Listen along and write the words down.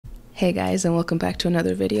Hey guys, and welcome back to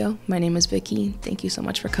another video. My name is Vicky. Thank you so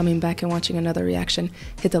much for coming back and watching another reaction.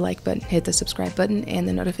 Hit the like button, hit the subscribe button, and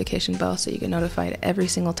the notification bell so you get notified every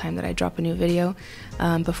single time that I drop a new video.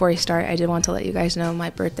 Before I start, I did want to let you guys know my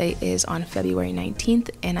birthday is on February 19th,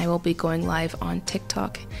 and I will be going live on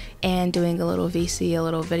TikTok and doing a little VC, a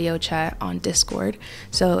little video chat on Discord.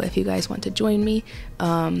 So if you guys want to join me,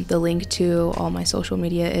 the link to all my social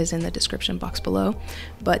media is in the description box below.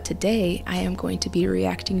 But today I am going to be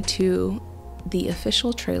reacting to the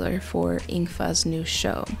official trailer for Engfa's new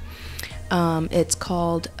show. It's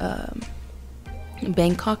called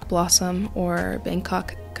Bangkok Blossom or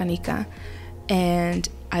Bangkok Kanika, and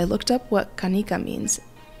I looked up what Kanika means,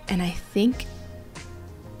 and I think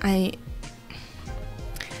I'm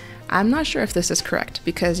not sure if this is correct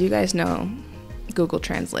because you guys know Google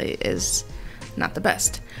Translate is not the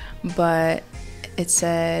best, but it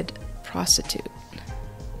said prostitute.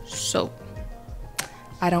 So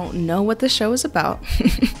I don't know what the show is about.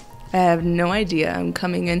 I have no idea. I'm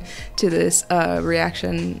coming into this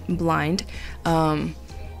reaction blind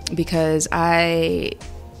because I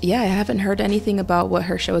haven't heard anything about what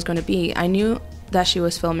her show is going to be. I knew that she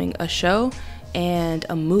was filming a show and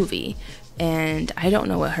a movie, and I don't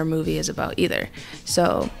know what her movie is about either.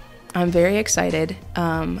 So I'm very excited.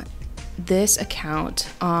 This account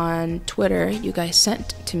on Twitter you guys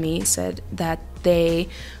sent to me said that they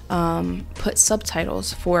put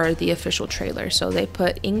subtitles for the official trailer. So they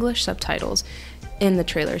put English subtitles in the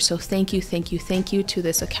trailer. So thank you to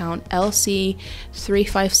this account,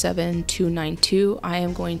 LC357292. I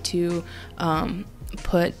am going to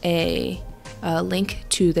put a link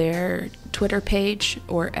to their Twitter page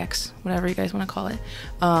or X, whatever you guys want to call it,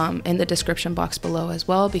 in the description box below as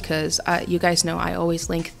well, because you guys know I always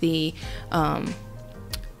link the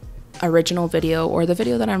original video or the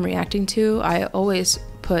video that I'm reacting to. I always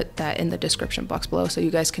put that in the description box below so you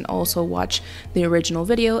guys can also watch the original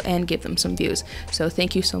video and give them some views. So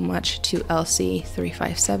thank you so much to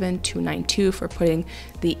LC357292 for putting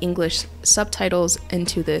the English subtitles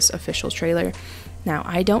into this official trailer. Now,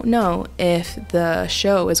 I don't know if the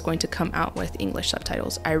show is going to come out with English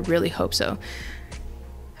subtitles. I really hope so.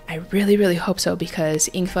 I really hope so, because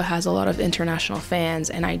Engfa has a lot of international fans,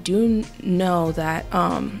 and I do know that,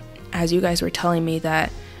 as you guys were telling me,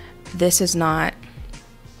 that this is not,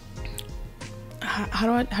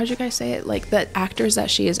 how'd you guys say it? Like, the actors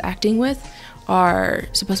that she is acting with are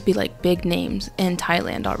supposed to be like big names in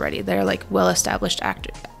Thailand already. They're like well-established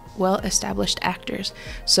actors.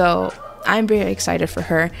 So I'm very excited for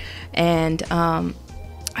her, and I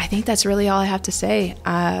think that's really all I have to say.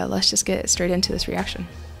 Let's just get straight into this reaction.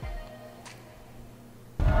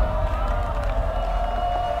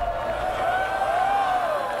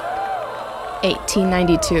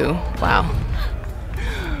 $18.92. Wow.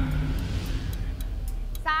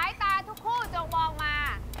 สายตาทุกคู่จงมองมา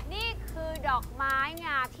นี่คือดอกไม้ง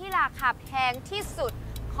ามที่ราคาแพงที่สุด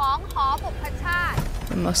ของหอบุพชาติ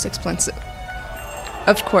The most expensive.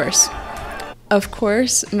 Of course,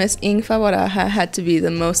 Miss Engfa Waraha had to be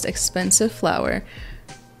the most expensive flower.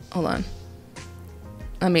 Hold on.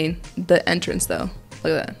 I mean, the entrance though.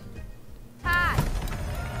 Look at that.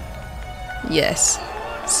 Yes.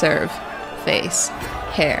 Serve. Face.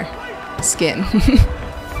 Hair. Skin.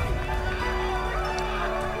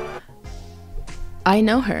 I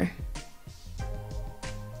know her.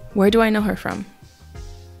 Where do I know her from?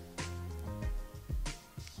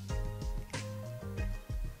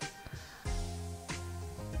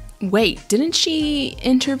 Wait, didn't she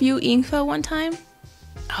interview Engfa one time?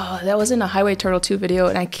 Oh, that was in a Highway Turtle 2 video,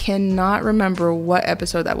 and I cannot remember what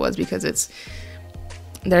episode that was because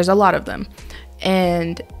there's a lot of them.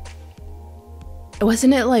 And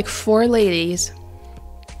wasn't it like 4 ladies?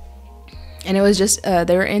 And it was just,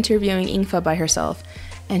 they were interviewing Engfa by herself,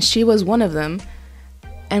 and she was one of them.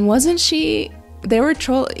 And wasn't she,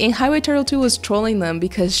 Highway Turtle 2 was trolling them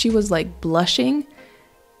because she was like blushing.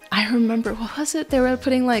 I remember, what was it? They were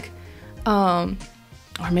putting like, or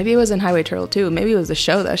maybe it was in Highway Turtle 2. Maybe it was the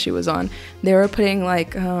show that she was on. They were putting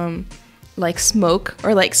like smoke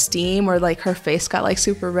or like steam, or like her face got like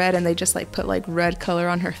super red, and they just like put like red color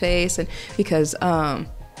on her face, and because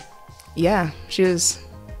yeah, she was.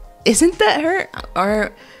 Isn't that her?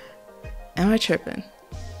 Or am I tripping?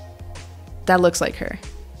 That looks like her.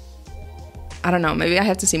 I don't know. Maybe I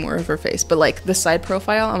have to see more of her face, but like the side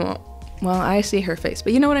profile, well, I see her face,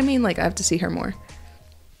 but you know what I mean? Like, I have to see her more.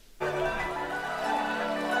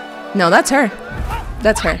 No, that's her.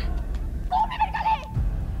 That's her.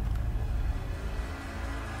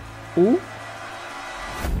 Ooh.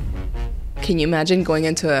 Can you imagine going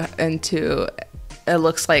into it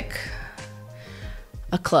looks like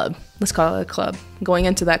a club. Let's call it a club. Going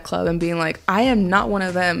into that club and being like, I am not one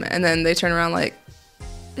of them. And then they turn around like,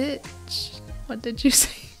 bitch, what did you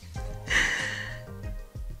say?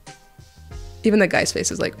 Even the guy's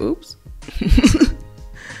face is like, oops.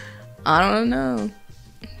 I don't know.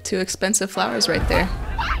 Two expensive flowers right there.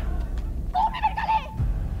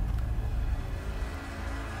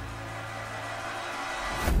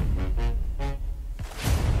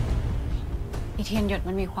 อีเทียนหยด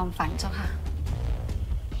มันมีความฝันเจ้าค่ะ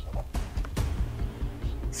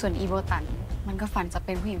ส่วนอีโบตันมันก็ฝันจะเ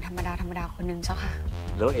ป็นผู้หญิงธรรมดาคนหนึ่งเจ้าค่ะ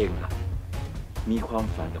แล้วเองล่ะมีความ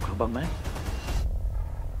ฝันกับเขาบ้างไหม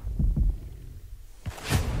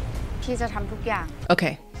ที่จะทำทุกอย่าง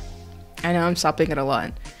Okay, I know I'm stopping it a lot.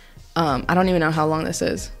 I don't even know how long this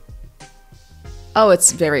is. Oh, it's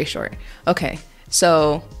very short. Okay, so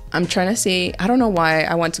I'm trying to see. I don't know why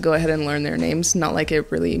I want to go ahead and learn their names. Not like it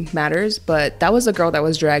really matters, but that was the girl that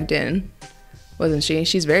was dragged in, wasn't she?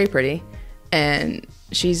 She's very pretty, and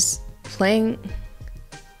she's playing.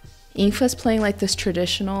 Engfa's playing like this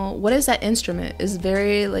traditional. What is that instrument? It's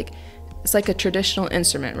very like, it's like a traditional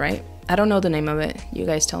instrument, right? I don't know the name of it. You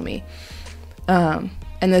guys tell me.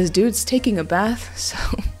 And this dude's taking a bath, so.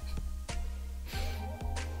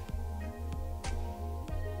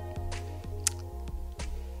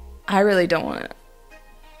 I really don't want to.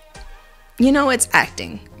 You know, it's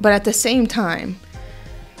acting, but at the same time,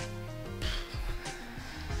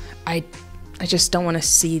 I just don't want to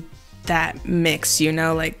see that mix, you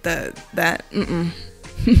know, like that.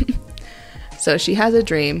 So she has a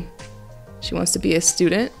dream. She wants to be a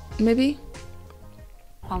student, maybe.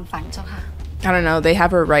 ความฝันเจ้าค่ะ I don't know. They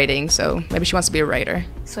have her writing, so maybe she wants to be a writer.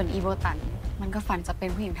 ส่วนอีโบตันมันก็ฝันจะเป็น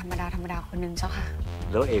ผู้หญิงธรรมดาคนหนึ่งเจ้าค่ะ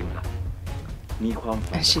แล้วเองล่ะมีความ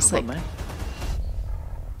ฝันกับไหม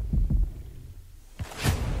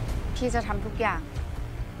ที่จะทำทุกอย่าง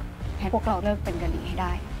ให้พวกเราเลิกเป็นกะหรี่ให้ไ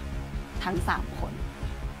ด้ทั้ง3คน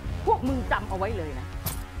พวกมึงจำเอาไว้เลยนะ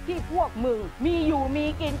ที่พวกมึงมีอยู่มี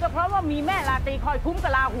กินก็เพราะว่ามีแม่ลาตรีคอยคุ้มกะ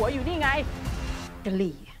ลาหัวอยู่นี่ไงกะห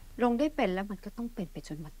รี่ลงได้เป็นแล้วมันก็ต้องเป็นไปจ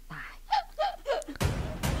นวันตาย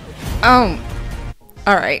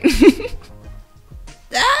All right.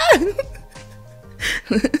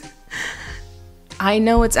 I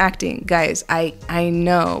know it's acting, guys. I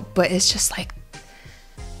know, but it's just like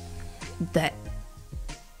that.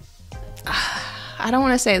 I don't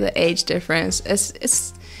want to say the age difference.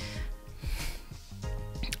 It's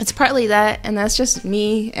partly that, and that's just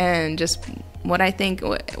me and just what I think.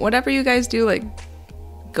 Whatever you guys do, like,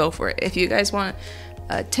 go for it. If you guys want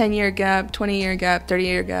a 10-year gap, 20-year gap,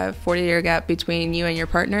 30-year gap, 40-year gap between you and your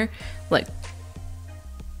partner, like,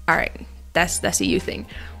 all right, that's a you thing.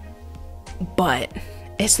 But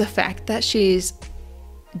it's the fact that she's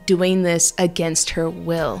doing this against her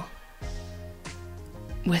will.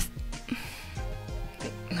 With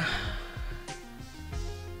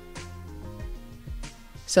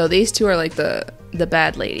so these two are like the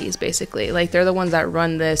bad ladies, basically. Like, they're the ones that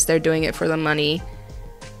run this. They're doing it for the money.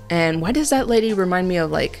 And why does that lady remind me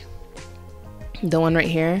of, like, the one right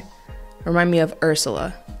here? Remind me of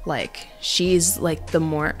Ursula. Like, she's like the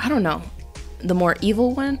more, I don't know, the more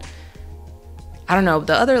evil one. I don't know.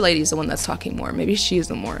 The other lady's the one that's talking more. Maybe she's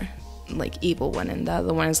the more, like, evil one, and the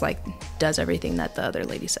other one is like does everything that the other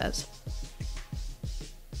lady says.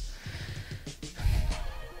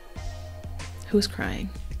 Who's crying?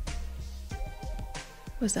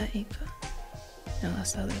 Was that Engfa? No,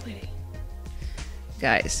 that's the other lady.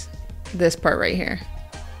 Guys, this part right here.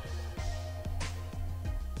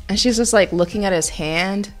 And she's just like looking at his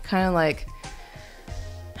hand, kind of like,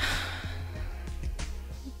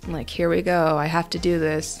 here we go. I have to do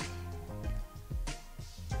this.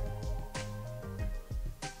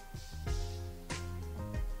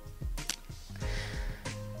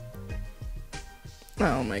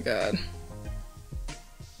 Oh my god.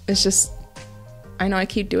 It's just, I know I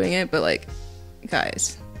keep doing it, but like,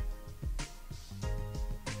 guys.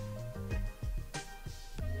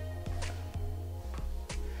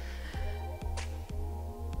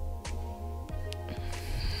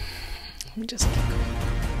 Let me just keep going.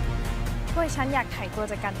 พวกฉันอยากไถ่ตัว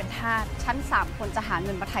จากการเป็นทาสฉัน3 คนจะหาเ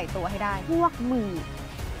งินมาไถ่ตัวให้ได้พวกมึง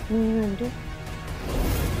มีเงินด้วย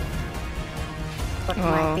กฎห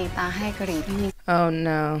มายตีตาให้กะหรี่ไม่มี Oh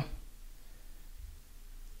no.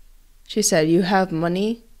 She said, you have money?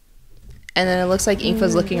 And then it looks like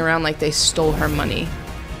Engfa's looking around like they stole her money.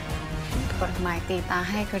 กฎหมายตีตา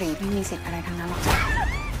ให้กะหรี่ไม่มีสิทธิ์อะไรทั้งนั้นหรอก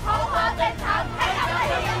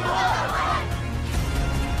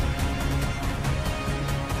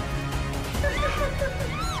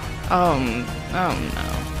Oh no.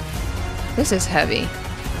 This is heavy.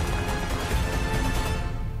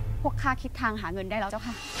 พวก ข้าคิดทางหาเงินได้แล้วเจ้า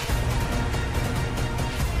ค่ะ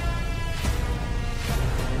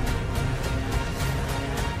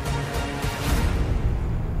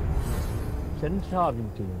ฉันชอบจ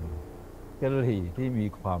ริงๆกะหรี่ที่มี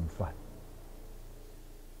ความฝัน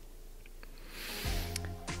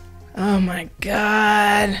Oh my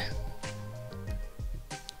god.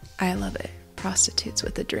 I love it. Prostitutes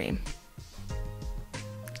with a dream.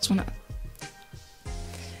 Just wanna...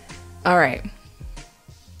 Alright.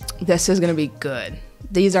 This is gonna be good.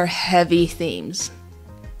 These are heavy themes.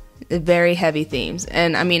 Very heavy themes.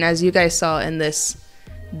 And I mean, as you guys saw in this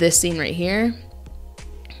scene right here,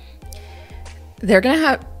 they're gonna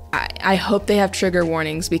have... I hope they have trigger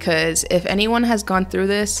warnings, because if anyone has gone through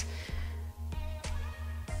this,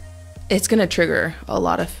 it's gonna trigger a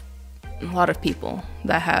lot of people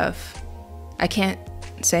that have... I can't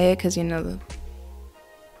say it because you know the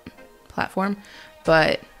platform,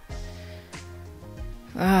 but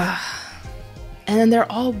and then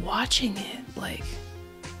they're all watching it, like,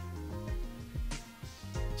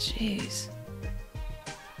 jeez,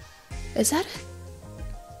 is that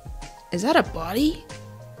a body?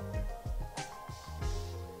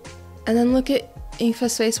 And then look at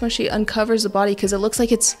Engfa's face when she uncovers the body, because it looks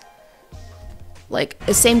like it's like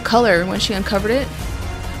the same color when she uncovered it.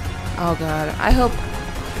 Oh god, I hope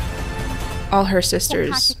all her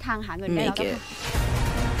sisters make it.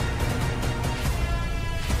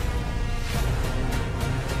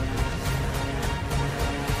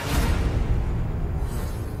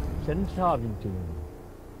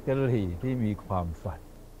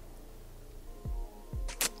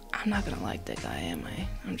 I'm not gonna like that guy, am I?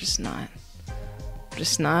 I'm just not.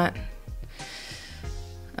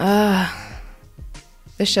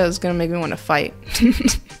 This show's gonna make me want to fight.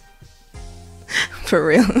 For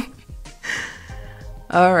real.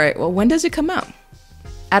 Alright, well, when does it come out?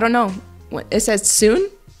 I don't know. It says soon?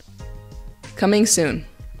 Coming soon.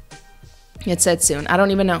 It said soon. I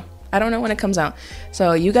don't even know. I don't know when it comes out.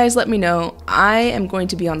 So you guys let me know. I am going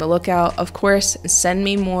to be on the lookout. Of course, send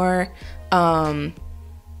me more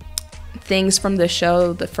things from the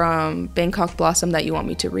show, from Bangkok Blossom, that you want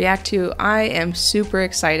me to react to. I am super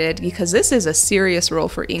excited because this is a serious role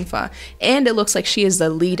for Engfa, and it looks like she is the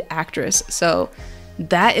lead actress. So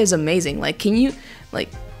that is amazing. Like, can you, like,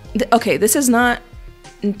 okay, this is not,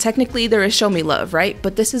 technically there is Show Me Love, right?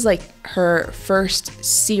 But this is like her first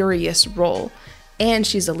serious role, and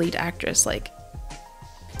she's a lead actress. Like,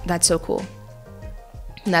 that's so cool.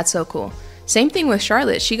 That's so cool. Same thing with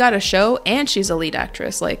Charlotte. She got a show and she's a lead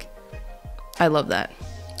actress. Like, I love that.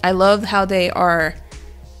 I love how they are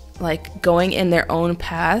like going in their own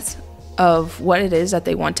path of what it is that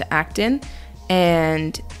they want to act in,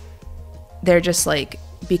 and they're just like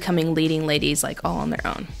becoming leading ladies, like all on their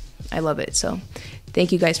own. I love it. So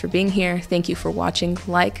thank you guys for being here. Thank you for watching.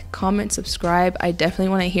 Like, comment, subscribe. I definitely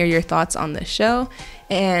want to hear your thoughts on the show,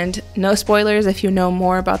 and no spoilers if you know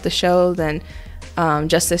more about the show than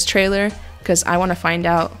just this trailer, because I want to find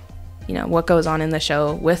out, you know, what goes on in the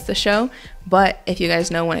show with the show. But if you guys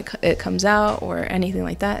know when it comes out or anything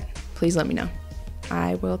like that, please let me know.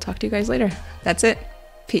 I will talk to you guys later. That's it.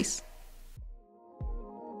 Peace.